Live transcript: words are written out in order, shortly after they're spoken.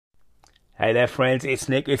Hey there, friends. It's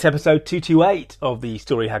Nick. It's episode 228 of the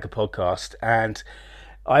Story Hacker podcast. And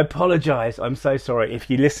I apologise. I'm so sorry. If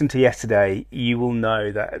you listened to yesterday, you will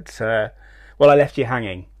know that, I left you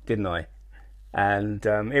hanging, didn't I? And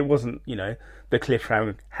it wasn't, the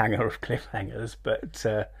cliffhanger of cliffhangers,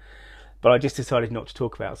 but I just decided not to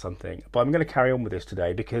talk about something. But I'm going to carry on with this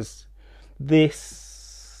today because this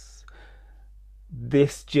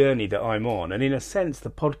journey that I'm on, and in a sense, the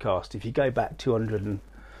podcast, if you go back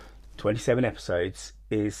 227 episodes,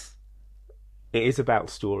 it is about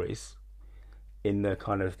stories in the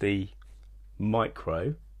kind of the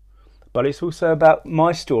micro, but it's also about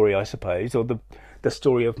my story, I suppose, or the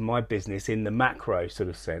story of my business in the macro sort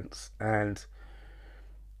of sense. And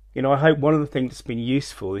I hope one of the things that's been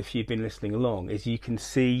useful, if you've been listening along, is you can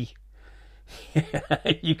see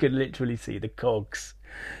you can literally see the cogs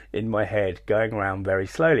in my head going around very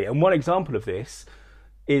slowly. And one example of this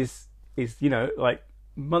is like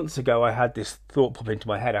months ago I had this thought pop into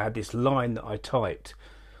my head. I had this line that I typed: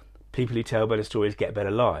 people who tell better stories get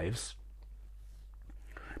better lives.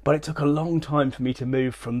 But it took a long time for me to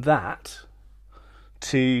move from that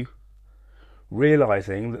to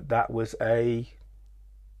realising that was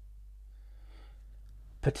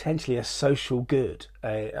potentially a social good,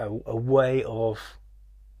 a way of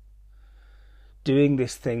doing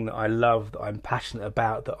this thing that I love, that I'm passionate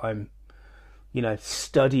about, that I'm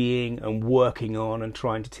studying and working on and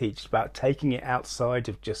trying to teach, about taking it outside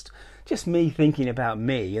of just me thinking about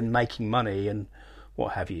me and making money and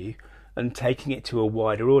what have you, and taking it to a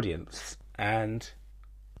wider audience. And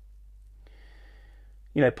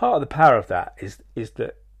part of the power of that is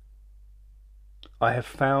that I have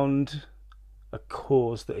found a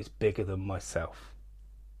cause that is bigger than myself.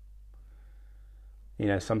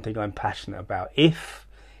 Something I'm passionate about. If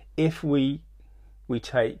we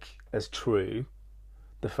take as true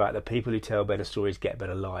the fact that people who tell better stories get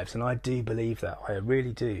better lives, and I do believe that, I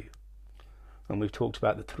really do. And we've talked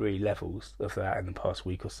about the 3 levels of that in the past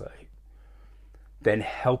week or so. Then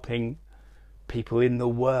helping people in the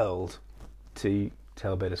world to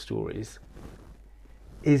tell better stories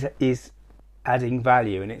is adding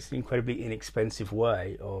value, and it's an incredibly inexpensive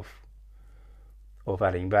way of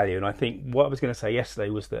adding value. And I think what I was going to say yesterday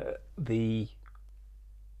was that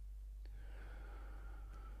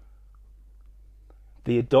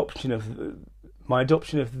my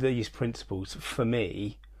adoption of these principles for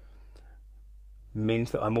me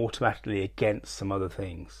means that I'm automatically against some other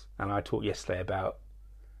things. And I talked yesterday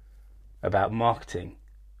about marketing,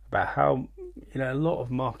 about how a lot of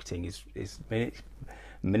marketing is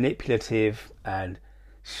manipulative and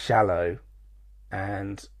shallow,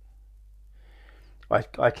 and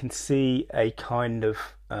I can see a kind of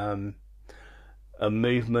a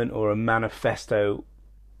movement or a manifesto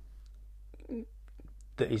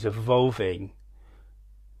that is evolving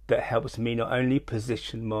that helps me not only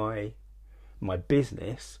position my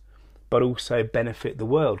business but also benefit the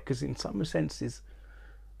world, because in some senses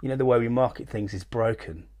the way we market things is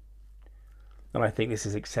broken. And I think this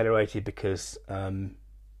is accelerated because of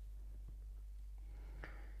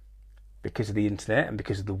the internet and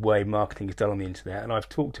because of the way marketing is done on the internet. And I've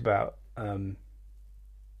talked about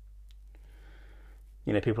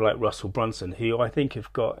people like Russell Brunson, who I think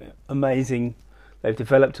have got amazing. He's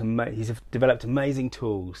developed amazing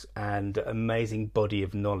tools and amazing body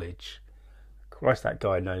of knowledge. Christ, that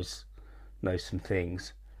guy knows some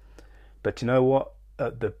things. But you know what?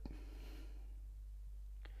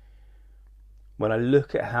 When I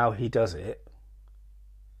look at how he does it,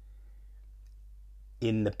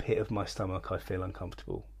 in the pit of my stomach, I feel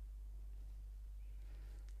uncomfortable.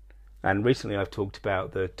 And recently I've talked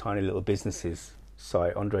about the Tiny Little Businesses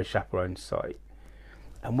site, Andre Chaperon's site.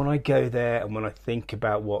 And when I go there and when I think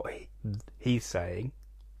about what he's saying,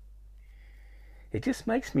 it just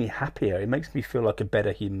makes me happier. It makes me feel like a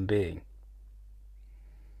better human being.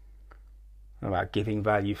 About giving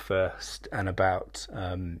value first, and about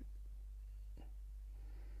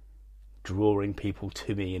drawing people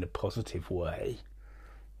to me in a positive way,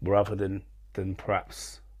 rather than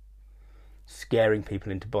perhaps scaring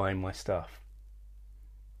people into buying my stuff.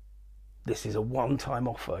 This is a one-time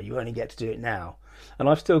offer. You only get to do it now. And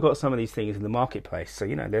I've still got some of these things in the marketplace. So,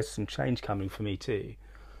 there's some change coming for me too.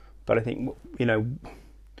 But I think,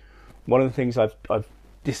 one of the things I've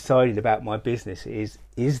decided about my business is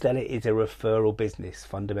that it is a referral business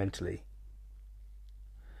fundamentally.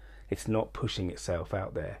 It's not pushing itself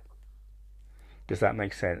out there. Does that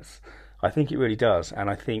make sense? I think it really does.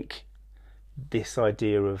 And I think this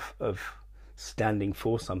idea of standing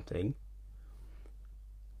for something,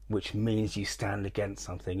 which means you stand against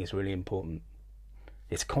something, is really important.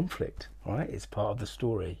 It's conflict, right? It's part of the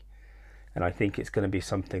story. And I think it's going to be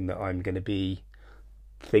something that I'm going to be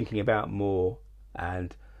thinking about more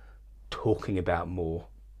and talking about more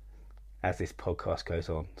as this podcast goes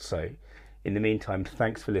on. So in the meantime,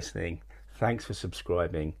 thanks for listening. Thanks for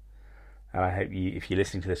subscribing. And I hope you, if you're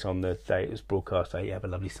listening to this on the day it was broadcast, I hope you have a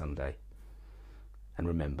lovely Sunday. And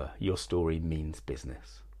remember, your story means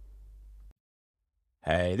business.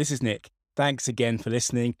 Hey, this is Nick. Thanks again for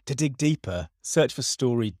listening. To dig deeper, search for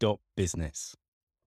story.business.